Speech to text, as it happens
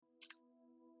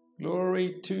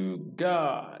Glory to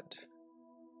God.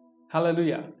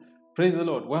 Hallelujah. Praise the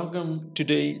Lord. Welcome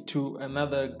today to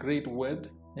another great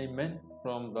word. Amen.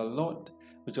 From the Lord,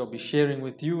 which I'll be sharing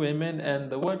with you. Amen.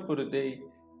 And the word for today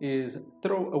is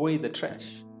throw away the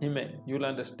trash. Amen. You'll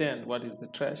understand what is the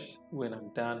trash when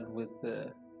I'm done with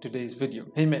today's video.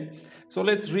 Amen. So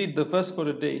let's read the verse for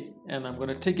today. And I'm going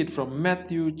to take it from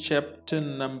Matthew chapter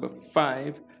number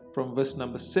 5 from verse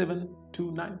number 7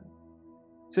 to 9.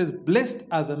 It says, "Blessed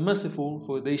are the merciful,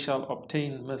 for they shall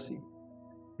obtain mercy.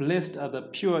 Blessed are the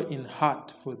pure in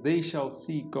heart, for they shall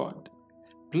see God.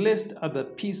 Blessed are the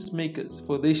peacemakers,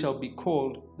 for they shall be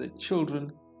called the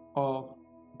children of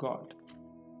God."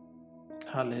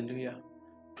 Hallelujah.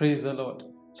 Praise the Lord.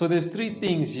 So there's three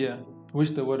things here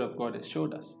which the word of God has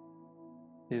showed us.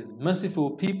 There's merciful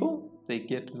people, they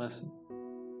get mercy.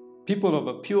 People of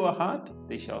a pure heart,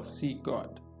 they shall see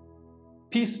God.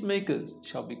 Peacemakers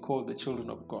shall be called the children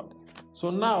of God.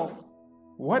 So now,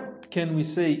 what can we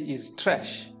say is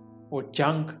trash or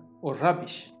junk or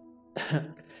rubbish?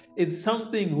 It's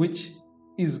something which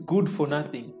is good for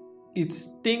nothing. It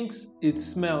stinks, it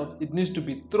smells, it needs to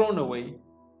be thrown away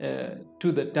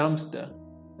to the dumpster,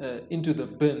 into the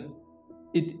bin.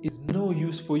 It is no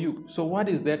use for you. So what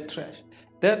is that trash?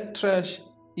 That trash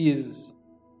is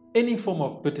any form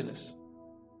of bitterness,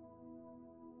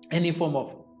 any form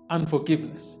of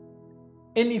unforgiveness,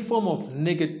 any form of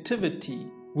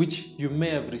negativity which you may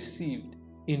have received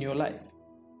in your life,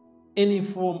 any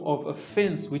form of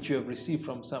offense which you have received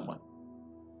from someone.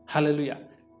 Hallelujah.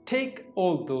 Take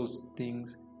all those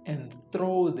things and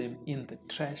throw them in the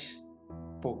trash.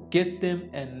 Forget them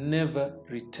and never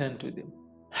return to them.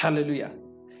 Hallelujah.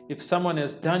 If someone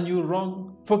has done you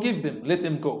wrong, forgive them, let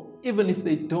them go, even if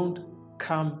they don't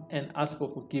come and ask for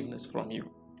forgiveness from you.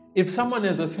 If someone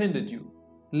has offended you,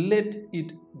 let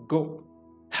it go.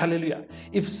 Hallelujah.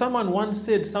 If someone once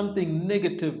said something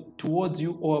negative towards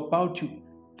you or about you,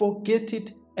 forget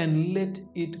it and let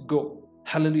it go.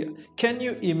 Hallelujah. Can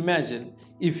you imagine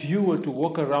if you were to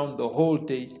walk around the whole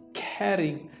day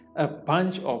carrying a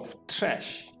bunch of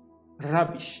trash,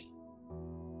 rubbish?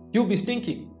 You'll be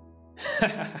stinking.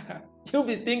 You'll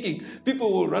be stinking.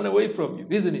 People will run away from you,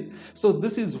 isn't it? So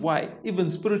this is why, even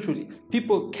spiritually,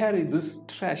 people carry this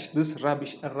trash, this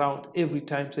rubbish around every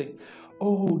time saying,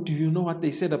 "Oh, do you know what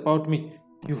they said about me?"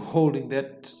 You're holding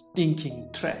that stinking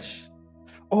trash.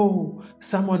 "Oh,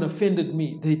 someone offended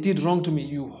me. They did wrong to me."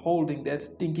 You're holding that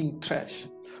stinking trash.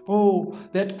 "Oh,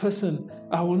 that person,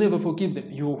 I will never forgive them."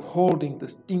 You're holding the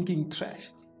stinking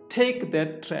trash. Take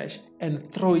that trash and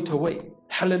throw it away.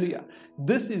 Hallelujah.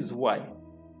 This is why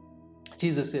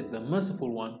Jesus said the merciful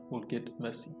one will get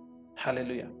mercy.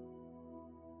 Hallelujah.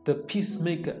 The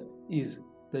peacemaker is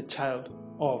the child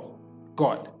of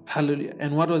God. Hallelujah.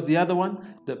 And what was the other one?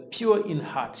 The pure in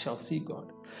heart shall see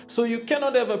God. So you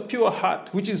cannot have a pure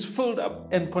heart which is filled up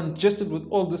and congested with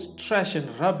all this trash and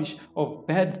rubbish of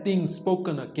bad things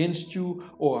spoken against you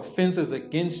or offenses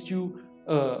against you,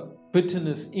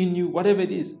 bitterness in you, whatever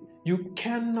it is. You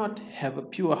cannot have a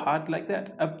pure heart like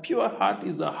that. A pure heart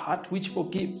is a heart which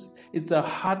forgives. It's a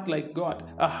heart like God.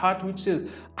 A heart which says,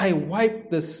 "I wipe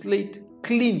the slate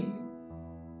clean."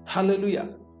 Hallelujah.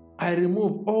 I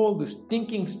remove all the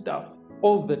stinking stuff,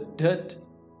 all the dirt,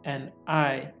 and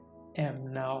I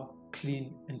am now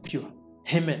clean and pure.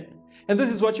 Amen. And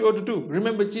this is what you ought to do.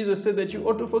 Remember, Jesus said that you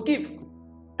ought to forgive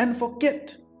and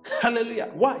forget.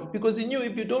 Hallelujah. Why? Because he knew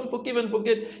if you don't forgive and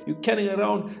forget, you're carrying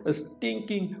around a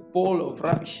stinking ball of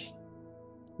rubbish,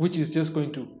 which is just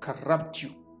going to corrupt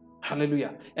you.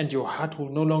 Hallelujah. And your heart will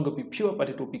no longer be pure, but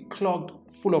it will be clogged,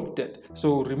 full of dirt.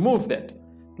 So remove that.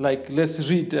 Like, let's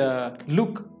read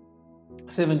Luke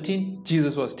 17.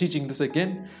 Jesus was teaching this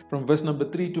again from verse number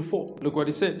 3 to 4. Look what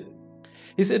he said.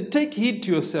 He said, "Take heed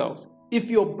to yourselves.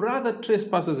 If your brother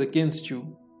trespasses against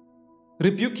you,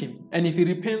 rebuke him, and if he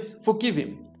repents, forgive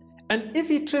him. And if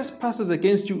he trespasses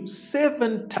against you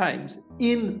 7 times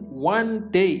in one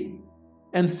day,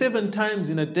 and 7 times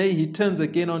in a day he turns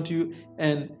again unto you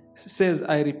and says,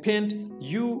 'I repent,'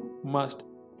 you must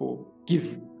forgive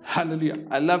him." Hallelujah.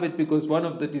 I love it because one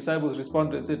of the disciples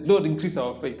responded and said, "Lord, increase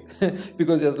our faith."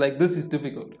 Because he was like, this is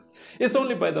difficult. It's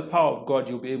only by the power of God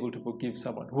you'll be able to forgive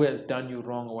someone who has done you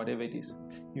wrong or whatever it is.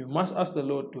 You must ask the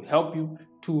Lord to help you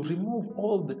to remove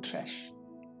all the trash,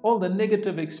 all the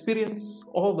negative experience,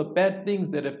 all the bad things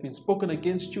that have been spoken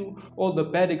against you, all the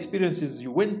bad experiences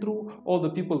you went through, all the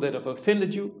people that have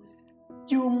offended you.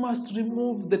 You must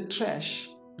remove the trash,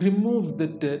 remove the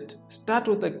dirt, start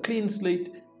with a clean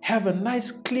slate, have a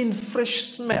nice, clean, fresh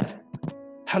smell.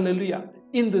 Hallelujah.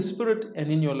 In the spirit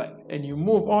and in your life. And you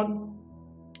move on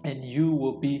and you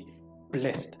will be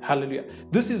blessed. Hallelujah.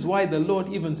 This is why the Lord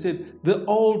even said, the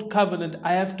old covenant,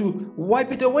 I have to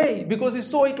wipe it away, because he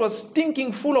saw it was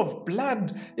stinking full of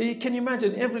blood. Can you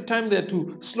imagine every time they had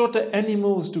to slaughter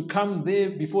animals to come there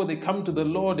before they come to the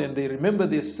Lord, and they remember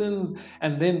their sins,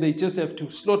 and then they just have to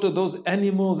slaughter those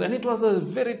animals, and it was a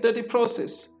very dirty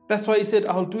process. That's why he said,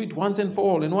 I'll do it once and for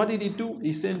all. And what did he do?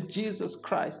 He sent Jesus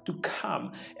Christ to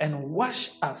come and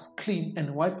wash us clean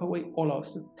and wipe away all our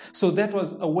sins. So that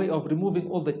was a way of removing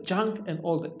all the junk and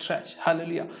all the trash.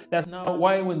 Hallelujah. That's now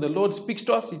why when the Lord speaks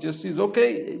to us, he just says,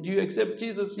 okay, do you accept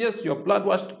Jesus? Yes, you're blood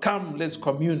washed. Come, let's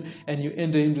commune. And you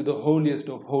enter into the holiest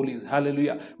of holies.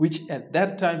 Hallelujah. Which at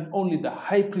that time, only the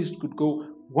high priest could go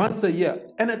once a year,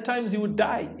 and at times he would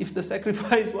die if the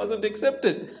sacrifice wasn't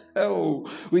accepted.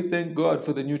 Oh, we thank God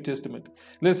for the New Testament.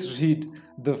 Let's read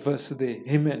the verse there.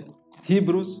 Amen.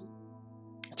 Hebrews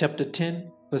chapter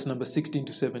 10, verse number 16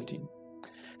 to 17. It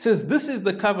says, this is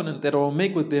the covenant that I will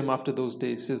make with them after those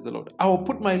days, says the Lord. I will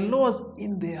put my laws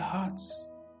in their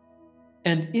hearts,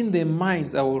 and in their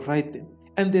minds I will write them.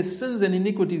 And their sins and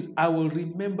iniquities I will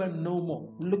remember no more.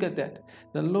 Look at that.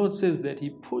 The Lord says that he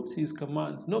puts his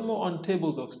commands no more on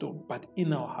tables of stone, but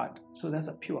in our heart. So that's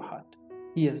a pure heart.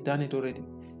 He has done it already.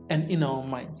 And in our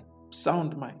minds,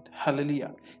 sound mind.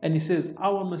 Hallelujah. And he says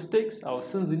our mistakes, our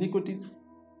sins, iniquities,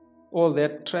 all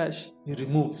that trash, he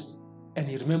removes. And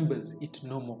he remembers it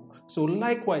no more. So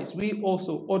likewise, we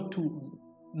also ought to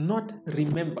not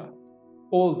remember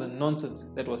all the nonsense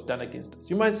that was done against us.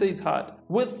 You might say it's hard.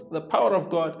 With the power of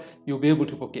God, you'll be able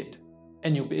to forget,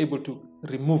 and you'll be able to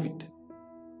remove it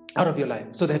out of your life,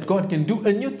 so that God can do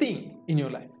a new thing in your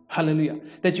life. Hallelujah.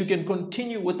 That you can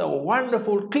continue with a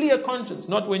wonderful, clear conscience.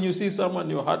 Not when you see someone,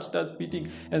 your heart starts beating,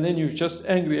 and then you're just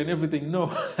angry and everything.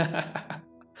 No.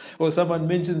 Or someone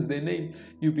mentions their name,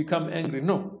 you become angry.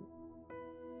 No.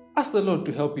 Ask the Lord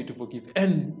to help you to forgive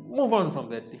and move on from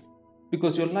that thing,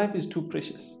 because your life is too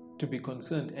precious to be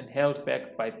concerned and held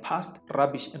back by past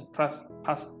rubbish and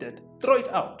past debt. Throw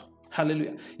it out.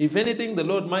 Hallelujah. If anything, the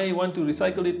Lord might want to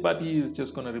recycle it, but he is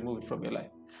just going to remove it from your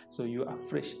life. So you are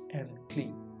fresh and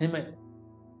clean. Amen.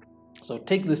 So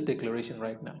take this declaration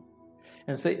right now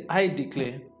and say, I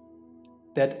declare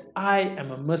that I am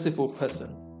a merciful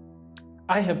person.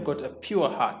 I have got a pure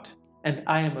heart, and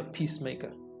I am a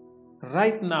peacemaker.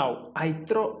 Right now, I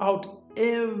throw out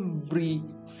every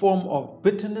form of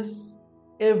bitterness,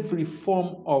 every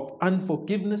form of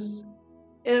unforgiveness,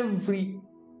 every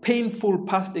painful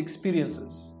past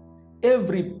experiences,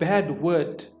 every bad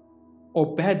word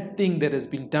or bad thing that has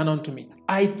been done unto me.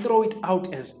 I throw it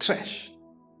out as trash.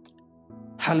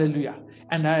 Hallelujah.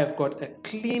 And I have got a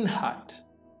clean heart,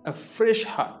 a fresh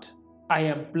heart. I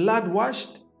am blood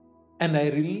washed, and I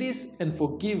release and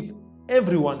forgive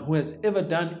everyone who has ever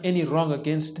done any wrong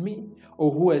against me,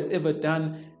 or who has ever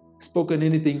spoken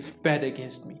anything bad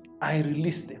against me. I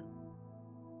release them.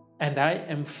 And I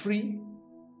am free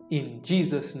in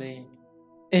Jesus' name.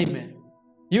 Amen.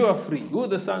 You are free. Who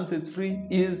the Son sets free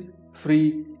is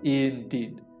free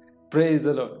indeed. Praise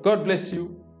the Lord. God bless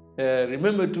you.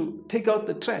 Remember to take out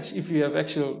the trash. If you have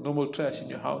actual normal trash in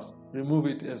your house, remove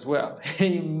it as well.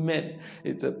 Amen.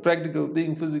 It's a practical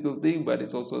thing, physical thing, but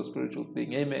it's also a spiritual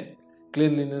thing. Amen.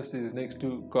 Cleanliness is next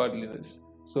to godliness.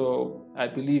 So I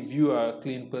believe you are a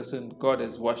clean person. God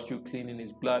has washed you clean in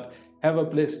his blood. Have a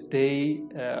blessed day.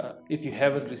 If you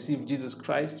haven't received Jesus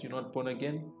Christ, you're not born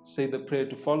again, say the prayer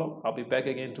to follow. I'll be back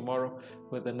again tomorrow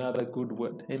with another good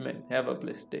word. Amen. Have a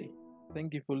blessed day.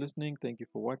 Thank you for listening. Thank you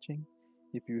for watching.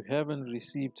 If you haven't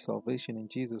received salvation in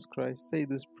Jesus Christ, say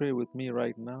this prayer with me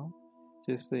right now.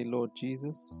 Just say, Lord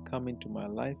Jesus, come into my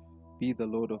life. Be the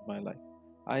Lord of my life.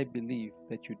 I believe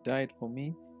that you died for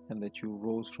me and that you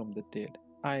rose from the dead.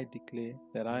 I declare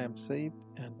that I am saved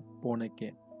and born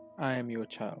again. I am your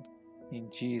child. In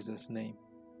Jesus' name,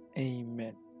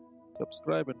 amen.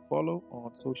 Subscribe and follow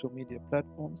on social media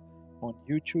platforms, on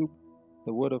YouTube,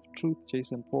 The Word of Truth,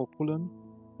 Jason Paul Pullen,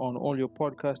 on all your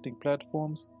podcasting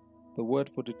platforms, The Word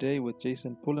for Today with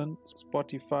Jason Pullen,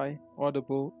 Spotify,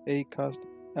 Audible, Acast,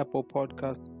 Apple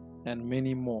Podcasts, and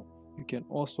many more. You can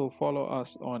also follow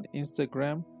us on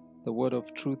Instagram, The Word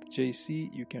of Truth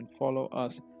JC. You can follow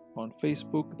us on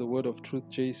Facebook, The Word of Truth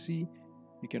JC.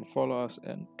 You can follow us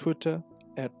on Twitter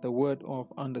at The Word of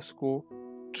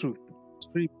 _Truth.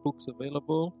 Free books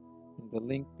available in the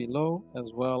link below,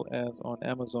 as well as on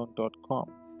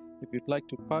Amazon.com. If you'd like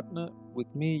to partner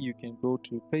with me, you can go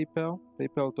to PayPal,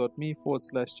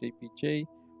 paypal.me/JPJ,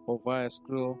 or via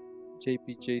Skrill,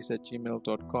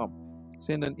 jpjs@gmail.com.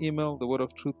 Send an email, The Word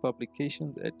of Truth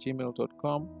Publications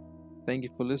 @gmail.com. Thank you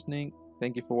for listening.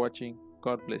 Thank you for watching.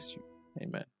 God bless you.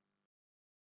 Amen.